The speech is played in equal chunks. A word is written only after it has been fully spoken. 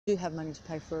do have money to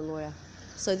pay for a lawyer.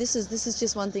 So this is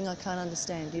just one thing I can't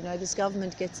understand. You know, this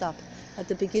government gets up at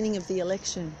the beginning of the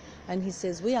election and he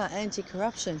says, we are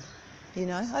anti-corruption. You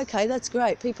know, okay, that's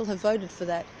great. People have voted for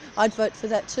that. I'd vote for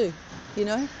that too, you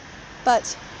know.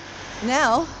 But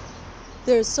now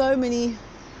there are so many,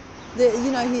 there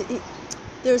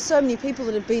are so many people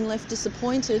that have been left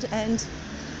disappointed, and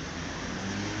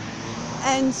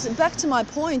back to my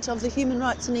point of the Human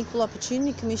Rights and Equal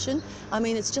Opportunity Commission, I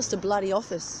mean, it's just a bloody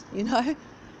office, you know.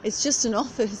 It's just an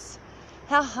office.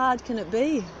 How hard can it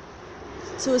be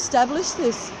to establish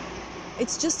this?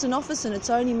 It's just an office and it's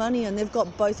only money, and they've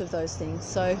got both of those things.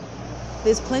 So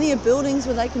there's plenty of buildings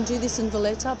where they can do this in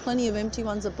Valletta, plenty of empty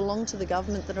ones that belong to the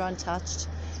government that are untouched,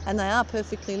 and they are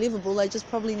perfectly livable. They just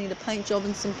probably need a paint job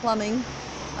and some plumbing.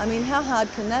 I mean, how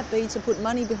hard can that be to put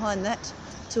money behind that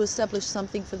to establish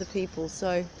something for the people?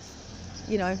 So,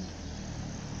 you know,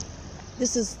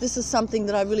 this is something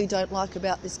that I really don't like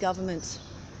about this government.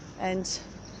 And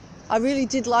I really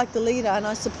did like the leader, and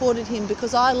I supported him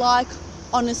because I like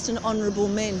honest and honourable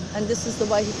men, and this is the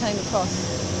way he came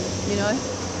across, you know.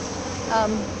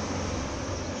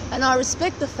 And I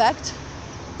respect the fact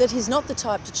that he's not the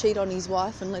type to cheat on his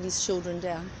wife and let his children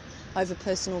down over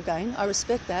personal gain. I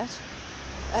respect that.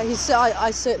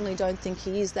 I certainly don't think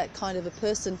he is that kind of a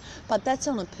person, but that's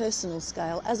on a personal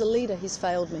scale. As a leader, he's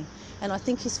failed me, and I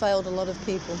think he's failed a lot of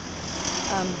people,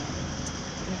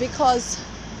 because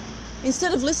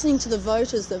instead of listening to the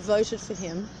voters that voted for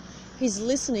him, he's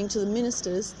listening to the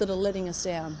ministers that are letting us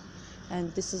down.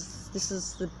 And this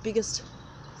is the biggest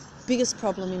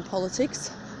problem in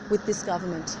politics with this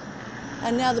government.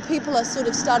 And now the people are sort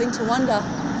of starting to wonder,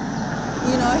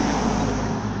 you know,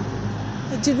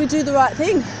 did we do the right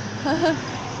thing?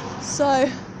 So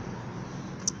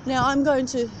now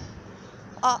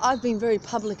I've been very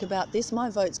public about this. My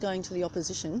vote's going to the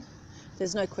opposition.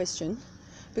 There's no question.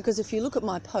 Because if you look at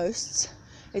my posts,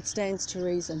 it stands to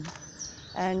reason.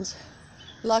 And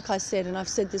like I said, and I've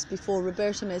said this before,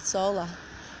 Roberta Metsola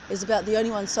is about the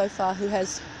only one so far who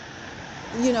has,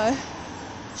 you know,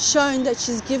 shown that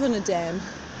she's given a damn.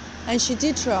 And she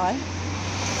did try,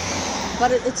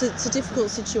 but it's a difficult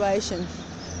situation.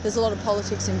 There's a lot of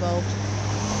politics involved.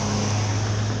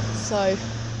 So,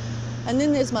 and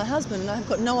then there's my husband, and I've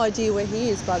got no idea where he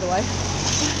is, by the way.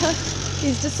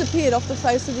 He's disappeared off the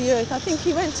face of the earth. I think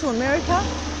he went to America.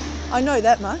 I know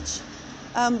that much.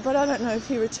 But I don't know if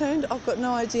he returned. I've got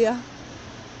no idea,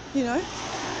 you know,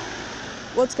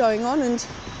 what's going on. And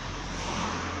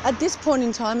at this point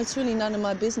in time, it's really none of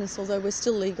my business, although we're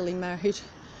still legally married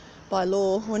by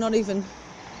law. We're not even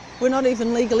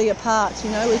legally apart,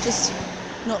 you know, we're just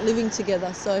not living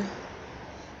together. So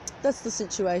that's the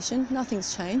situation.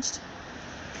 Nothing's changed.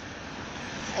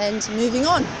 And moving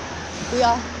on. We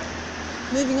are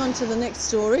moving on to the next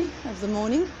story of the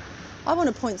morning. I want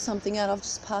to point something out. I've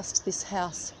just passed this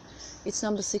house. It's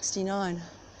number 69.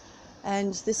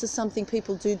 And this is something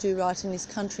people do right in this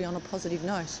country on a positive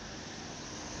note.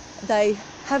 They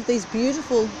have these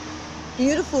beautiful,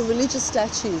 beautiful religious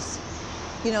statues,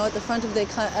 you know, at the front of their,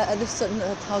 at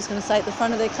the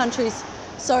front of their countries.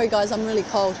 Sorry guys, I'm really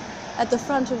cold. At the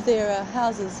front of their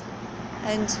houses.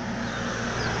 And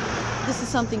this is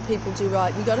something people do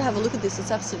right. You've got to have a look at this.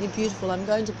 It's absolutely beautiful. I'm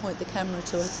going to point the camera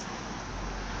to it.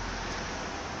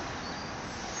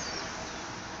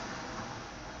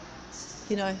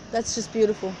 You know, that's just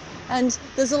beautiful. And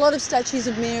there's a lot of statues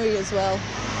of Mary as well.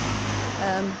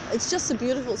 It's just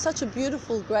such a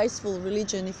beautiful, graceful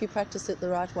religion if you practice it the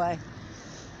right way.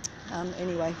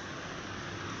 Anyway,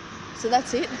 so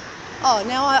that's it. Oh,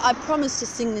 now I promised to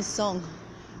sing this song.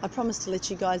 I promised to let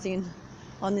you guys in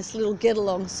on this little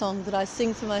get-along song that I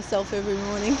sing for myself every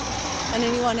morning, and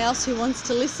anyone else who wants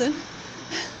to listen.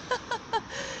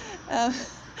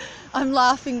 I'm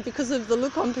laughing because of the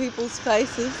look on people's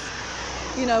faces.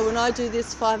 You know, when I do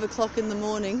this 5 o'clock in the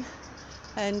morning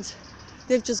and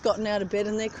they've just gotten out of bed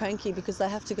and they're cranky because they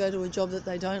have to go to a job that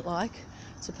they don't like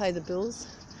to pay the bills.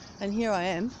 And here I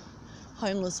am,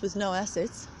 homeless with no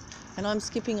assets, and I'm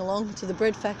skipping along to the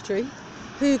bread factory,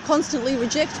 who constantly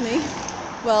reject me.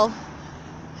 Well,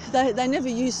 they never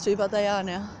used to, but they are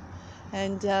now.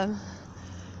 And,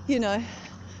 you know,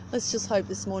 let's just hope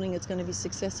this morning it's going to be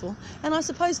successful. And I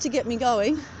suppose to get me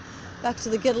going, back to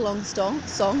the get-along song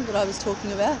that I was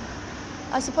talking about,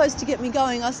 I suppose to get me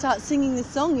going, I start singing this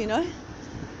song, you know.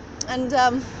 And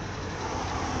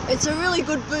it's a really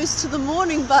good boost to the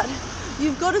morning, but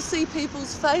you've got to see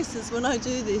people's faces when I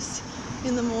do this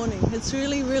in the morning. It's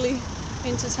really, really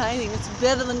entertaining. It's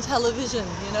better than television,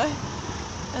 you know.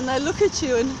 And they look at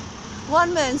you, and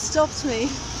one man stopped me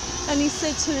and he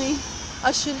said to me,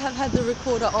 I should have had the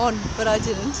recorder on, but I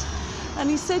didn't. And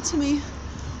he said to me,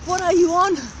 what are you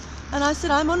on? And I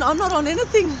said, I'm not on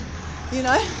anything, you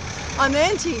know, I'm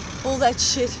anti all that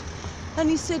shit. And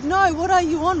he said, no, what are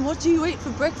you on? What do you eat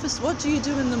for breakfast? What do you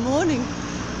do in the morning?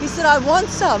 He said, I want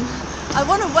some. I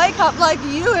want to wake up like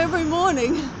you every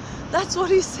morning. That's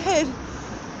what he said.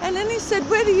 And then he said,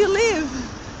 where do you live?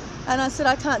 And I said,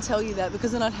 I can't tell you that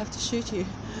because then I'd have to shoot you.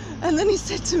 And then he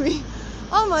said to me,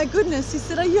 oh my goodness, he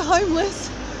said, are you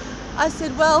homeless? I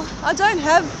said, well, I don't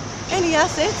have any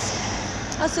assets.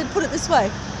 I said, put it this way.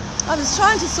 I was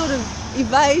trying to sort of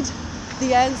evade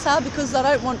the answer because I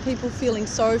don't want people feeling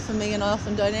sorry for me, and I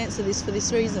often don't answer this for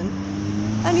this reason.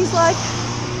 And he's like,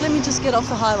 let me just get off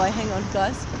the highway. Hang on,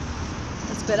 guys.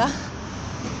 That's better.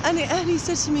 And he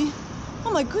said to me,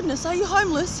 oh my goodness, are you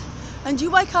homeless? And you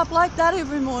wake up like that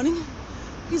every morning?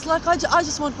 He's like, I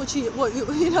just want what you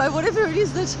know, whatever it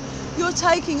is that you're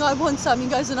taking, I want some. He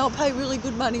goes, and I'll pay really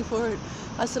good money for it.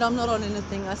 I said, I'm not on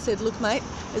anything. I said, look, mate,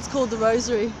 it's called the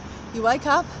rosary. You wake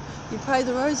up, you pray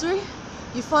the rosary,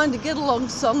 you find a get-along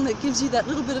song that gives you that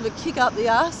little bit of a kick up the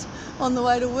arse on the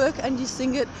way to work, and you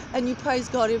sing it, and you praise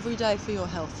God every day for your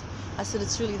health. I said,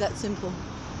 it's really that simple.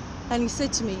 And he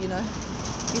said to me, you know,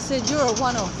 he said, you're a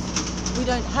one-off. We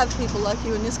don't have people like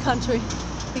you in this country.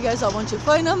 He goes, I want your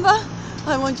phone number,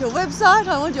 I want your website,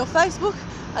 I want your Facebook.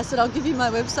 I said, I'll give you my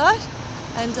website,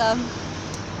 and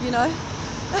you know,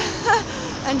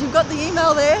 and you've got the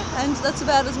email there, and that's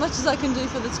about as much as I can do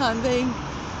for the time being.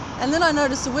 And then I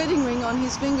noticed a wedding ring on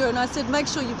his finger, and I said, make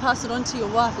sure you pass it on to your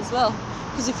wife as well,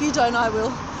 because if you don't, I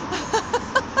will.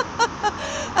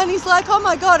 And he's like, oh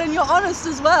my God, and you're honest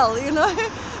as well, you know.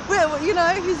 You know,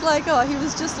 he's like, oh, he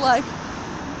was just like,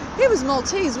 he was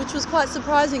Maltese, which was quite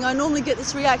surprising. I normally get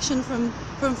this reaction from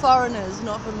foreigners,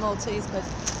 not from Maltese. But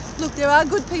look, there are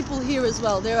good people here as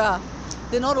well. There are.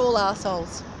 They're not all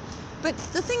assholes. But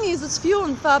the thing is, it's few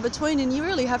and far between, and you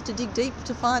really have to dig deep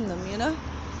to find them, you know.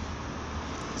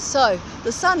 So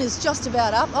the sun is just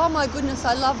about up. Oh my goodness,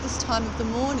 I love this time of the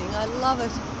morning. I love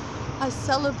it. I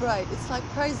celebrate. It's like,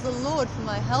 praise the Lord for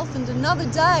my health and another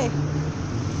day.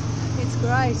 It's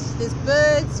great. There's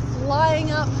birds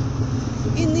flying up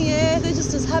in the air. They're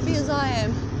just as happy as I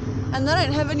am. And they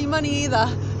don't have any money either.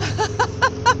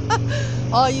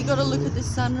 Oh, you got to look at this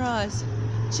sunrise.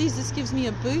 Geez, this gives me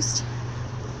a boost.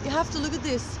 You have to look at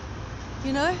this,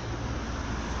 you know.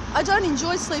 I don't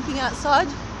enjoy sleeping outside,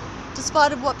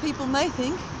 despite of what people may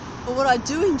think. But what I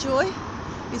do enjoy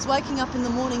is waking up in the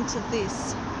morning to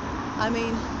this. I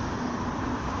mean,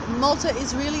 Malta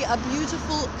is really a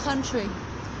beautiful country.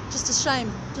 Just a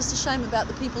shame about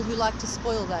the people who like to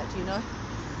spoil that, you know.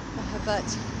 But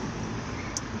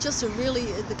just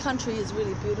the country is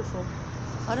really beautiful.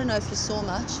 I don't know if you saw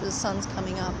much, the sun's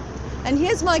coming up. And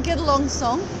here's my get along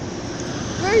song.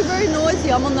 Very, very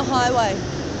noisy. I'm on the highway.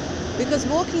 Because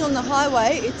walking on the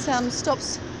highway,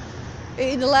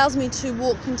 it allows me to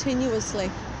walk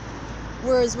continuously.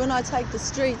 Whereas when I take the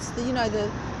streets, the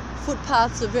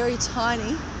footpaths are very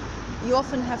tiny. You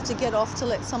often have to get off to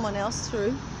let someone else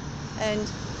through. And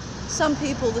some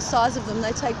people, the size of them,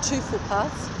 they take 2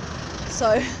 footpaths.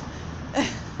 So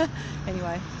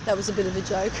anyway, that was a bit of a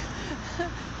joke.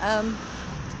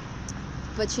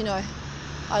 But you know,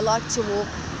 I like to walk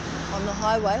on the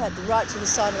highway, right to the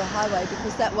side of the highway,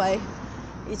 because that way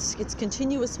it's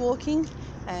continuous walking,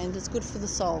 and it's good for the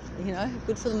soul, you know,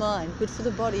 good for the mind, good for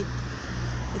the body.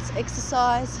 It's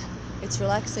exercise, it's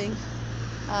relaxing,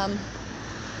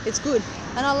 it's good,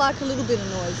 and I like a little bit of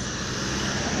noise.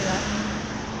 You know,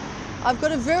 I've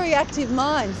got a very active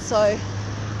mind, so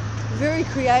very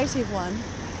creative one,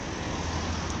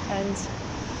 and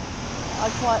I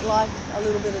quite like a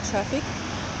little bit of traffic.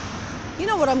 You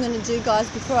know what I'm going to do, guys,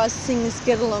 before I sing this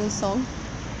get along song?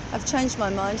 I've changed my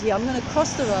mind here. I'm going to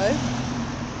cross the road,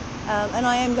 and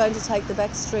I am going to take the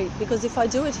back street, because if I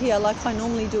do it here like I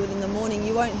normally do it in the morning,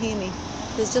 you won't hear me.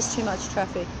 There's just too much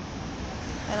traffic,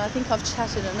 and I think I've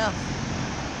chatted enough.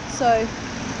 So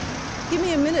give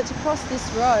me a minute to cross this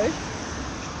road.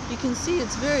 You can see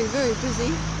it's very, very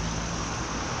busy.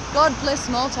 God bless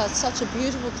Malta. It's such a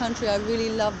beautiful country. I really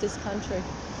love this country.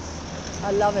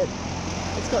 I love it.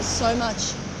 It's got so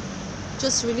much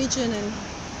just religion and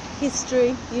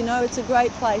history, you know. It's a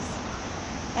great place,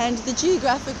 and the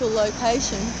geographical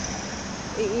location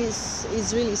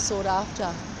is really sought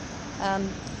after.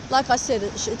 Like I said,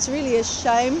 it's really a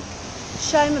shame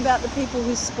about the people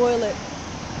who spoil it,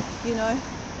 you know.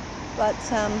 But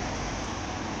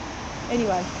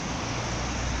anyway,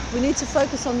 we need to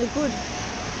focus on the good.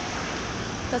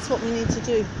 That's what we need to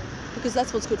do, because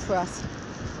that's what's good for us,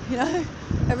 you know.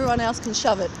 Everyone else can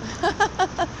shove it.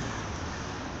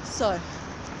 So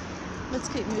let's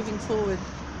keep moving forward.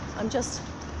 I'm just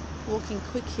walking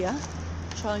quick here,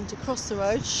 trying to cross the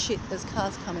road. Shit, there's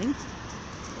cars coming.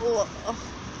 Oh,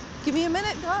 give me a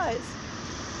minute, guys.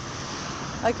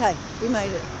 Okay, we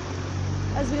made it.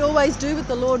 As we always do with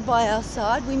the Lord by our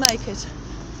side, we make it.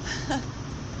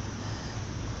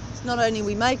 Not only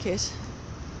we make it,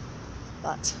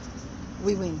 but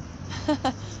we win.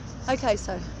 Okay,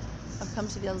 so I've come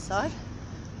to the other side.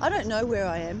 I don't know where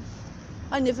I am.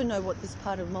 I never know what this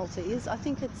part of Malta is. I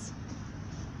think it's,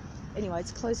 anyway,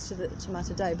 it's close to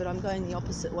Mater Dei, but I'm going the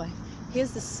opposite way.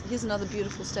 Here's another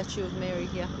beautiful statue of Mary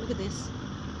here. Look at this.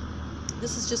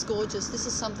 This is just gorgeous. This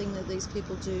is something that these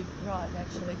people do right,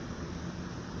 actually.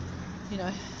 You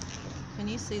know, can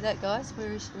you see that, guys?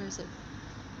 Where is it?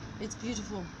 It's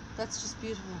beautiful. That's just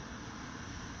beautiful.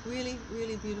 Really,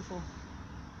 really beautiful.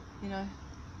 You know.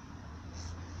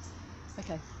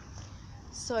 Okay.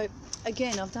 So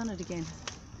again, I've done it again.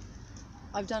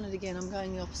 I'm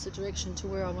going the opposite direction to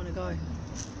where I want to go.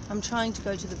 I'm trying to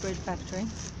go to the bread factory.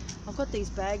 I've got these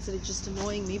bags that are just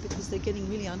annoying me because they're getting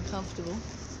really uncomfortable.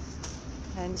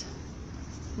 And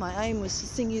my aim was to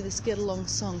sing you this get along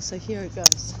song, so here it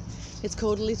goes. It's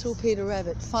called Little Peter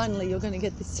Rabbit. Finally, you're going to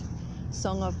get this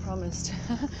song I've promised.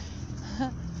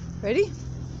 Ready?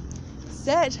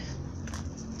 Set.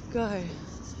 Go.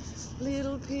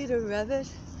 Little Peter Rabbit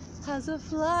has a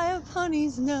fly upon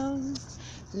his nose.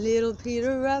 Little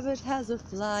Peter Rabbit has a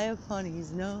fly upon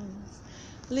his nose.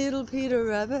 Little Peter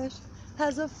Rabbit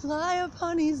has a fly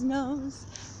upon his nose,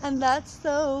 and that's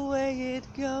the way it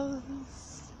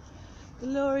goes.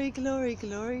 Glory, glory,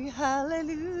 glory,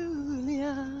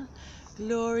 hallelujah.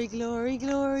 Glory, glory,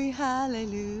 glory,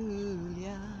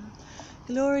 hallelujah.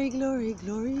 Glory, glory,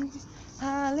 glory,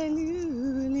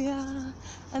 hallelujah.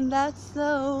 And that's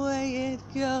the way it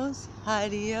goes.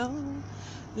 Hi-de-o.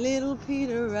 Little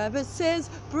Peter Rabbit says,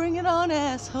 bring it on,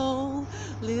 asshole.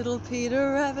 Little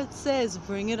Peter Rabbit says,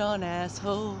 bring it on,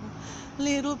 asshole.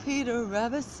 Little Peter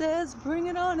Rabbit says, bring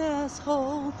it on,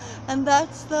 asshole. And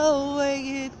that's the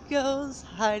way it goes.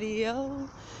 Hi-de-o.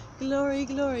 Glory,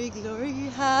 glory, glory,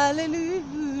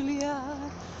 hallelujah.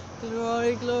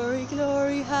 Glory, glory,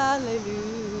 glory,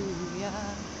 hallelujah.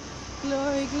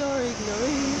 Glory, glory,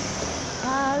 glory,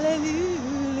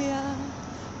 hallelujah.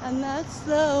 And that's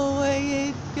the way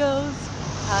it goes.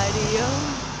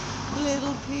 Hi-de-o.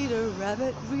 Little Peter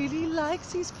Rabbit really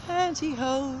likes his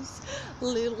pantyhose.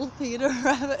 Little Peter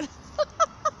Rabbit.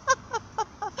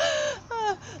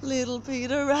 Little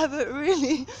Peter Rabbit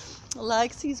really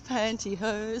likes his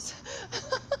pantyhose.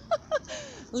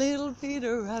 Little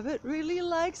Peter Rabbit really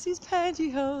likes his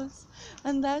pantyhose.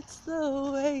 And that's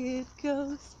the way it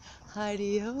goes.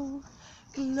 Hi-de-o.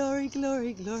 Glory,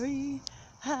 glory, glory,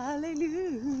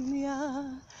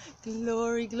 hallelujah.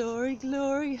 Glory, glory,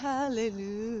 glory,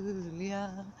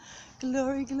 hallelujah.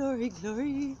 Glory, glory,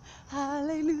 glory,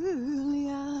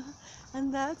 hallelujah.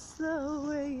 And that's the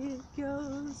way it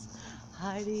goes.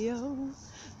 Hi-de-o.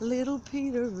 Little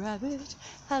Peter Rabbit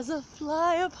has a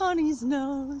fly upon his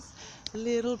nose.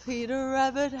 Little Peter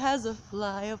Rabbit has a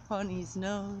fly upon his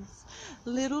nose.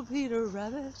 Little Peter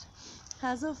Rabbit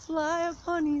has a fly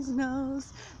upon his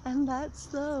nose, and that's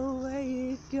the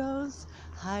way it goes.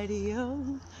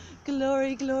 Hi-de-o.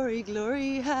 Glory, glory,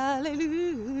 glory,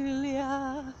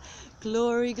 hallelujah.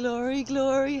 Glory, glory,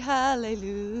 glory,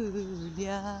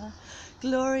 hallelujah.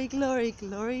 Glory, glory,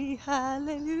 glory,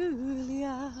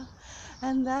 hallelujah.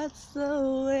 And that's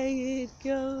the way it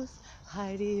goes.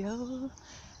 Hi-de-o.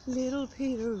 Little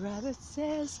Peter Rabbit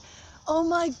says, oh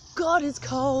my God, it's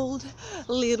cold.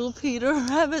 Little Peter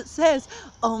Rabbit says,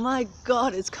 oh my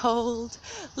God, it's cold.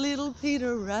 Little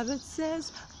Peter Rabbit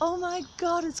says, oh my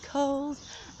God, it's cold.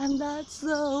 And that's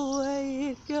the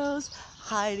way it goes.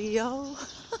 Hi-de-o.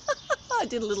 I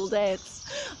did a little dance.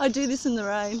 I do this in the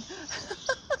rain.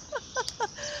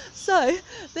 So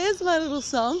there's my little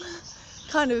song.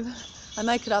 Kind of, I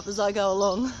make it up as I go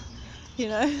along, you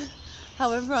know.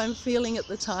 However I'm feeling at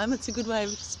the time. It's a good way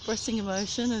of expressing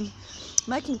emotion and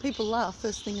making people laugh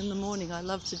first thing in the morning. I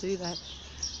love to do that.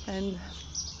 And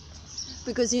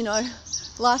because, you know,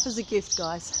 life is a gift,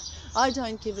 guys. I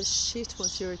don't give a shit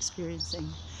what you're experiencing.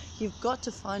 You've got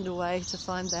to find a way to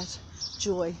find that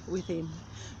joy within,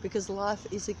 because life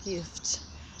is a gift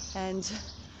and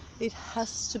it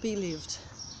has to be lived.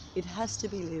 It has to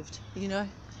be lived, you know.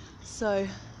 So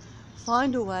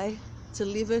find a way to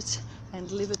live it and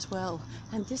live it well.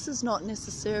 And this is not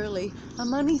necessarily a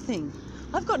money thing.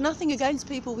 I've got nothing against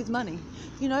people with money.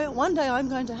 You know, one day I'm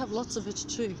going to have lots of it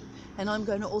too, and I'm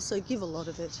going to also give a lot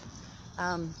of it.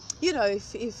 You know,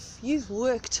 if you've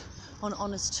worked on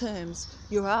honest terms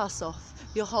your ass off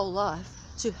your whole life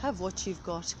to have what you've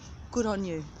got, good on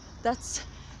you. That's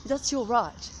your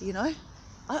right, you know.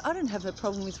 I don't have a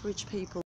problem with rich people.